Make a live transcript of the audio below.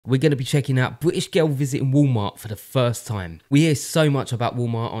we're going to be checking out British girl visiting Walmart for the first time. We hear so much about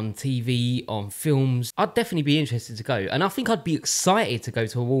Walmart on TV, on films. I'd definitely be interested to go. And I think I'd be excited to go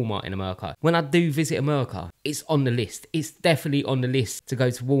to a Walmart in America. When I do visit America, it's on the list. It's definitely on the list to go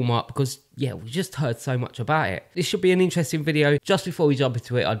to Walmart because, yeah, we just heard so much about it. This should be an interesting video. Just before we jump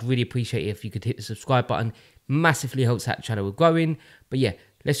into it, I'd really appreciate it if you could hit the subscribe button. Massively helps that channel with growing. But yeah,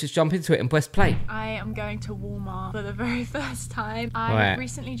 let's just jump into it and press play. I am going to Walmart for the very first time. I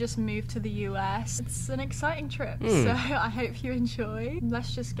recently just moved to the US. It's an exciting trip, so I hope you enjoy.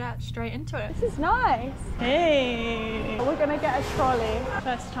 Let's just get straight into it. This is nice. Hey, we're gonna get a trolley.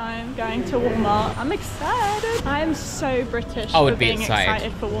 First time going to Walmart. I'm excited. I'm so British for being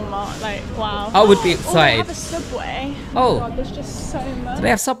excited for Walmart. Like, wow. I would be excited. Oh, they have a Subway. Oh my God, there's just so much. Do they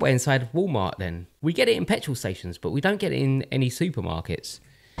have Subway inside of Walmart then? We get it in petrol stations, but we don't get it in any supermarkets.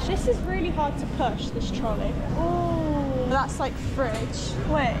 This is really hard to push, this trolley. Oh, that's like fridge.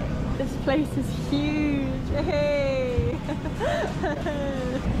 Wait, this place is huge. Hey.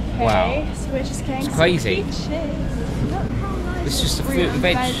 Wow. So we're just getting it's crazy. Look how nice. It's just a fruit and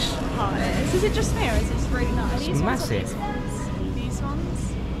veg. Pies. Is it just me or is it really nice? It's massive. These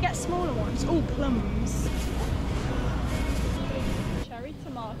ones? Get smaller ones. Oh, plums. Cherry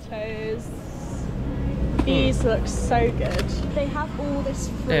tomatoes. These look so good. They have all this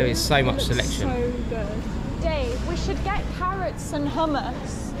fruit. There is so much selection. So good. Dave, we should get carrots and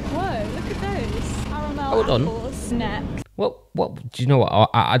hummus. Whoa, look at those. Caramel Hold apples. on. Next. What? Do you know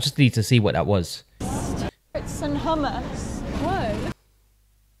what? I just need to see what that was. Carrots and hummus. Whoa. Look.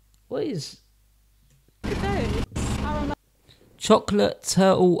 What is? Look at those. Caramel. Chocolate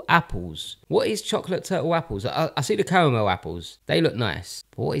turtle apples. What is chocolate turtle apples? I see the caramel apples. They look nice.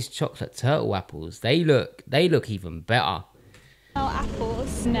 But what is chocolate turtle apples? They look even better.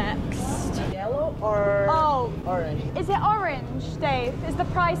 Apples next. Yellow or orange? Is it orange, Dave? Is the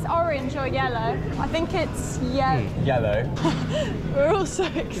price orange or yellow? I think it's yellow. Yellow. We're all so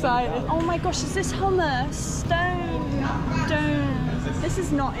excited. Oh my gosh, is this hummus? Don't. This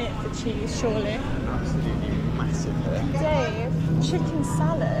is not it for cheese, surely. Absolutely massive here. Dave, chicken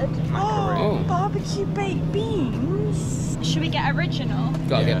salad. Oh, barbecue baked beans. Should we get original?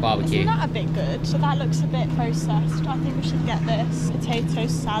 Gotta get barbecue. Isn't that a bit good? So that looks a bit processed. I think we should get this. Potato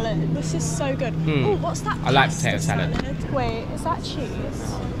salad. This is so good. Oh, what's that? I like potato salad. Wait, is that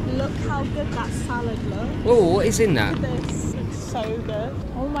cheese? Look how good that salad looks. Oh, what is in that? Look at this. Looks so good.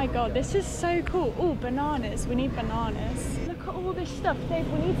 Oh my God, this is so cool. Oh, bananas. We need bananas. Look at all this stuff.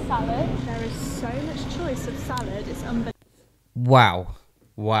 Dave, we need salad. There is so much choice of salad. It's unbelievable.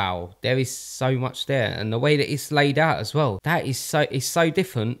 Wow, there is so much there, and the way that it's laid out as well. That is so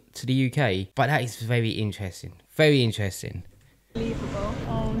different to the UK, but that is very interesting. Very interesting. Unbelievable.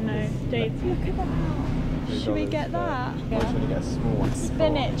 Oh no, Dave, look at that. Should we get that? Yeah. Should we get a small one?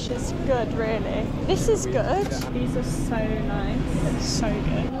 Spinach is good, really. This is good. These are so nice. It's so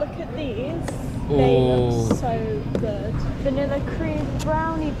good. Look at these. They look so good. Vanilla cream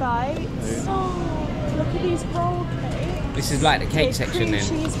brownie bites. Oh, look at these roll cakes. This is like the cake section then.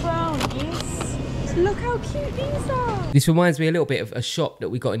 Cheese brownies. Look how cute these are. This reminds me a little bit of a shop that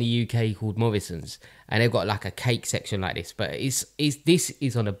we got in the UK called Morrison's, and they've got like a cake section like this, but this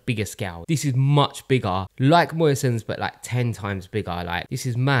is on a bigger scale. This is much bigger, like Morrison's, but like 10 times bigger. Like, this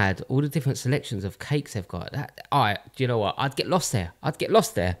is mad. All the different selections of cakes they've got. Do you know what? I'd get lost there.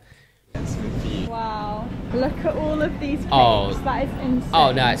 Wow. Look at all of these cakes. Oh. That is insane.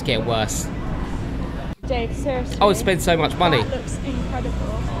 Oh no, it's getting worse. Dave, seriously. I would spend so much money. That looks incredible.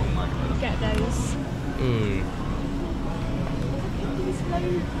 Oh my God. Get those. Look at these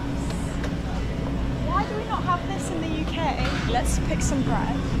loaves. Why do we not have this in the UK? Let's pick some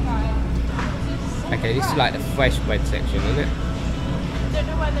bread. Right. Okay, this is like the fresh bread section, isn't it? I don't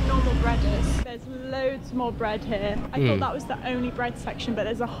know where the normal bread is. There's loads more bread here. I thought that was the only bread section, but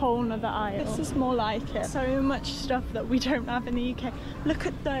there's a whole nother aisle. This is more like it. So much stuff that we don't have in the UK. Look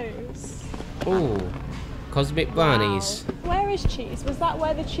at those. Oh, cosmic brownies. Wow. Where is cheese? Was that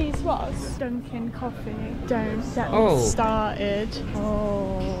where the cheese was? Dunkin' coffee. Don't get me started.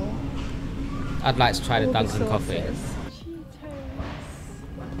 Oh. I'd like to try the Dunkin' coffee. Cheetos.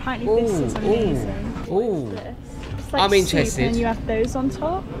 Apparently this is amazing. What is this? It's like I'm interested. And you have those on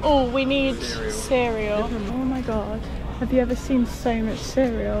top. Oh, we need cereal. Oh my God. Have you ever seen so much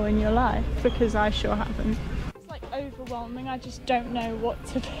cereal in your life? Because I sure haven't. It's like overwhelming. I just don't know what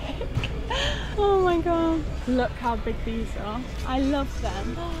to pick. Oh my God. Look how big these are. I love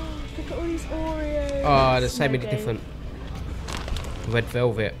them. Look at all these Oreos. Oh, there's so many different. Red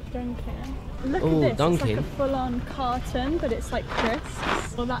velvet. Dunkin'. Look Ooh, at this, Dunkin'. it's like a full-on carton, but it's like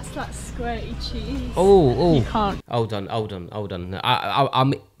crisps. Well, that's that squirty cheese. Oh. You can't. Hold on.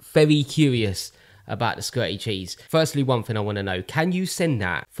 I'm very curious about the squirty cheese. Firstly, one thing I want to know, can you send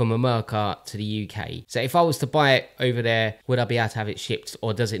that from America to the UK? So if I was to buy it over there, would I be able to have it shipped,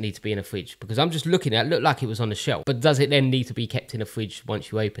 or does it need to be in a fridge? Because I'm just looking at it, looked like it was on the shelf, but does it then need to be kept in a fridge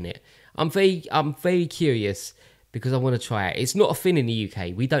once you open it? I'm very curious because I want to try it. It's not a thing in the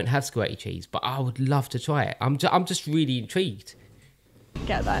UK. We don't have squirty cheese, but I would love to try it. I'm just really intrigued.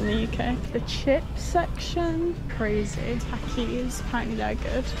 Get that in the UK. The chip section, crazy. Takis, apparently they're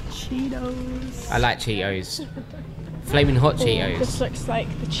good. Cheetos. I like Cheetos. Flaming hot Cheetos. This looks like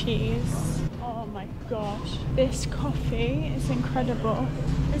the cheese. Oh my gosh. This coffee is incredible.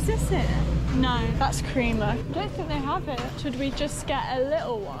 Is this it? No, that's creamer. I don't think they have it. Should we just get a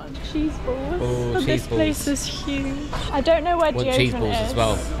little one? Cheese balls. Oh, cheese this balls. Place is huge. I don't know where deodorant cheese balls is. as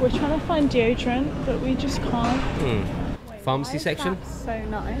well. We're trying to find deodorant, but we just can't. Pharmacy section? So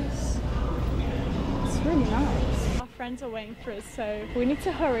nice. It's really nice. Our friends are waiting for us, so we need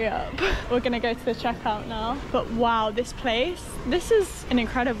to hurry up. We're gonna go to the checkout now. But wow, this place, this is an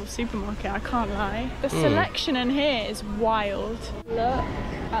incredible supermarket, I can't lie. The selection in here is wild. Look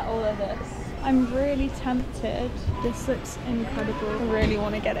at all of this. I'm really tempted. This looks incredible. I really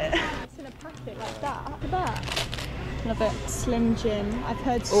want to get it. It's in a packet like that. Look at that. Love it. Slim Jim. I've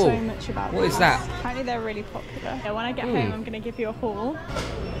heard so much about What is that? Apparently they're really popular. Yeah, when I get home, I'm going to give you a haul.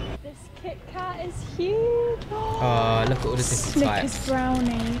 This Kit Kat is huge. Oh, look at all the different types. Snickers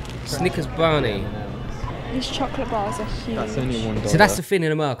brownie. Snickers brownie. These chocolate bars are huge. That's only $1. So that's the thing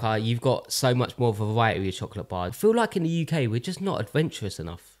in America, you've got so much more variety of chocolate bars. I feel like in the UK, we're just not adventurous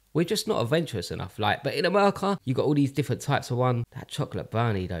enough. We're just not adventurous enough. But in America, you've got all these different types of one. That chocolate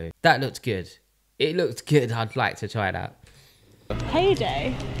brownie though, that looks good. It looks good. I'd like to try that.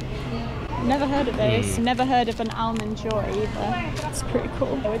 Payday. Never heard of this. Never heard of an almond joy either. It's pretty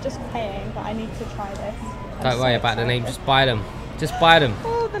cool. We're just paying, but I need to try this. Don't worry about the name. Just buy them. Just buy them.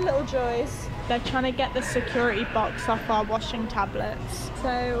 Oh, the little joys. They're trying to get the security box off our washing tablets.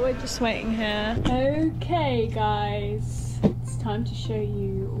 So we're just waiting here. Okay, guys. It's time to show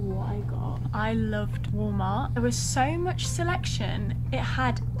you what I got. I loved Walmart. There was so much selection. It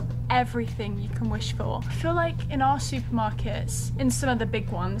had everything you can wish for. I feel like in our supermarkets, in some of the big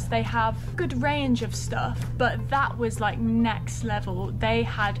ones, they have a good range of stuff, but that was like next level. They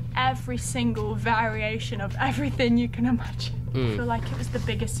had every single variation of everything you can imagine. I feel like it was the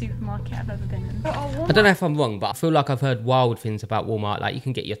biggest supermarket I've ever been in. I don't know if I'm wrong, but I feel like I've heard wild things about Walmart. Like you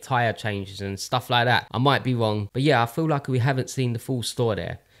can get your tire changes and stuff like that. I might be wrong, but yeah, I feel like we haven't seen the full store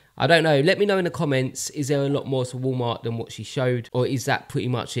there. I don't know. Let me know in the comments. Is there a lot more to Walmart than what she showed? Or is that pretty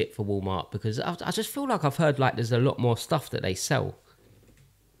much it for Walmart? Because I just feel like I've heard like there's a lot more stuff that they sell.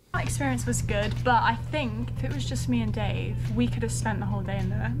 My experience was good, but I think if it was just me and Dave, we could have spent the whole day in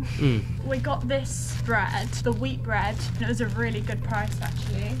there. We got this bread, the wheat bread, and it was a really good price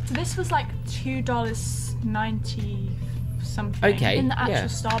actually. So this was like $2.90 something. Okay, in the actual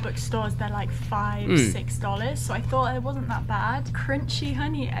Starbucks stores, they're like $5–6. So I thought it wasn't that bad. Crunchy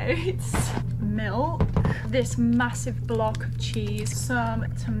honey oats, milk, this massive block of cheese,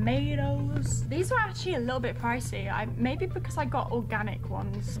 some tomatoes. These were actually a little bit pricey. Maybe because I got organic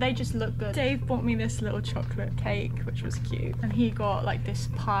ones. They just look good. Dave bought me this little chocolate cake, which was cute, and he got like this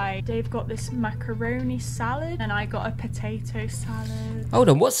pie. Dave got this macaroni salad, and I got a potato salad. Hold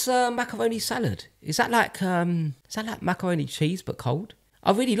on, what's macaroni salad? Is that like macaroni cheese but cold?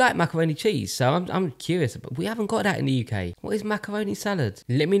 I really like macaroni cheese, so I'm curious. But we haven't got that in the UK. What is macaroni salad?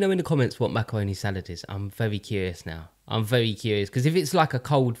 Let me know in the comments what macaroni salad is. I'm very curious now. I'm very curious because if it's like a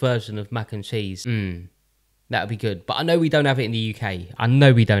cold version of mac and cheese, that would be good. But I know we don't have it in the UK. I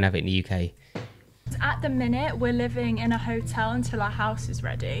know we don't have it in the UK. At the minute, we're living in a hotel until our house is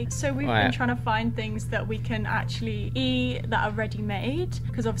ready. So we've been trying to find things that we can actually eat that are ready-made.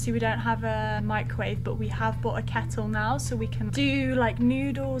 Because obviously we don't have a microwave, but we have bought a kettle now, so we can do like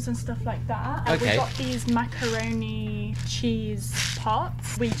noodles and stuff like that. And we got these macaroni cheese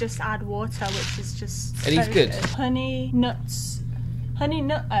pots. We just add water, which is just Are these good? Honey nut-os.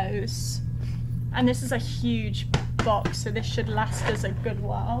 And this is a huge box, so this should last us a good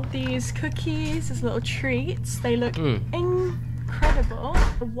while. These cookies, these little treats, they look incredible.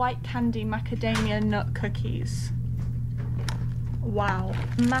 The white candy macadamia nut cookies. Wow.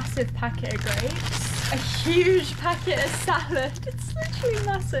 Massive packet of grapes. A huge packet of salad. It's literally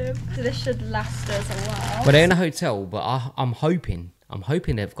massive. So this should last us a while. Well, they're in a hotel, but I'm hoping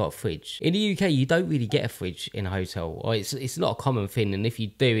they've got a fridge. In the UK, you don't really get a fridge in a hotel, or it's not a common thing, and if you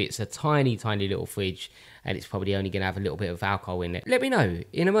do, it's a tiny, tiny little fridge, and it's probably only going to have a little bit of alcohol in it. Let me know,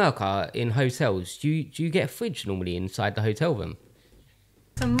 in America, in hotels, do you get a fridge normally inside the hotel room?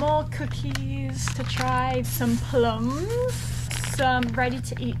 Some more cookies to try, some plums, some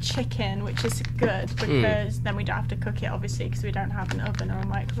ready-to-eat chicken, which is good because then we don't have to cook it, obviously, because we don't have an oven or a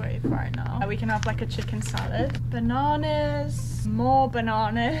microwave right now. We can have like a chicken salad. Bananas, more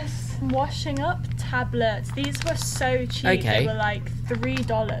bananas. Washing up tablets. These were so cheap. Okay. They were like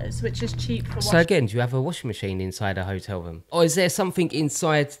 $3, which is cheap for washing. So again, do you have a washing machine inside a hotel room? Or is there something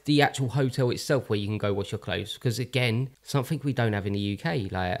inside the actual hotel itself where you can go wash your clothes? Because again, something we don't have in the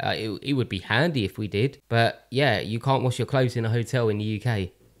UK. Like it would be handy if we did. But yeah, you can't wash your clothes in a hotel in the UK.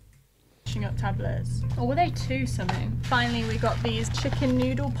 Washing up tablets. Or were they 2 something? Finally, we got these chicken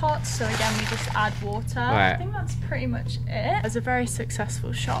noodle pots. So again, we just add water. Right. I think that's pretty much it. It was a very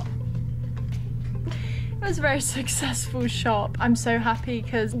successful shop. It was a very successful shop. I'm so happy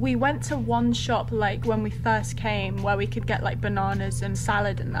because we went to one shop like when we first came where we could get like bananas and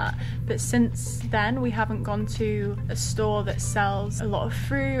salad and that, but since then we haven't gone to a store that sells a lot of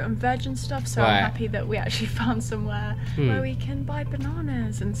fruit and veg and stuff, so I'm happy that we actually found somewhere where we can buy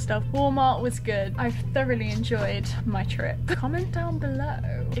bananas and stuff. Walmart was good. I've thoroughly enjoyed my trip. Comment down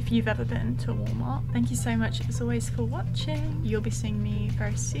below if you've ever been to Walmart. Thank you so much as always for watching. You'll be seeing me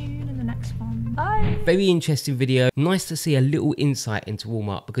very soon in the next one. Bye! Very interesting video. Nice to see a little insight into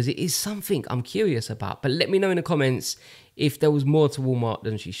Walmart because it is something I'm curious about. But let me know in the comments if there was more to Walmart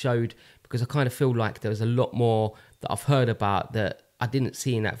than she showed, because I kind of feel like there was a lot more that I've heard about that I didn't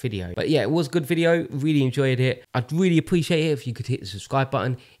see in that video. But yeah, it was a good video. Really enjoyed it. I'd really appreciate it if you could hit the subscribe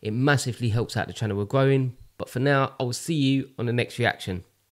button. It massively helps out the channel. We're growing. But for now, I will see you on the next reaction.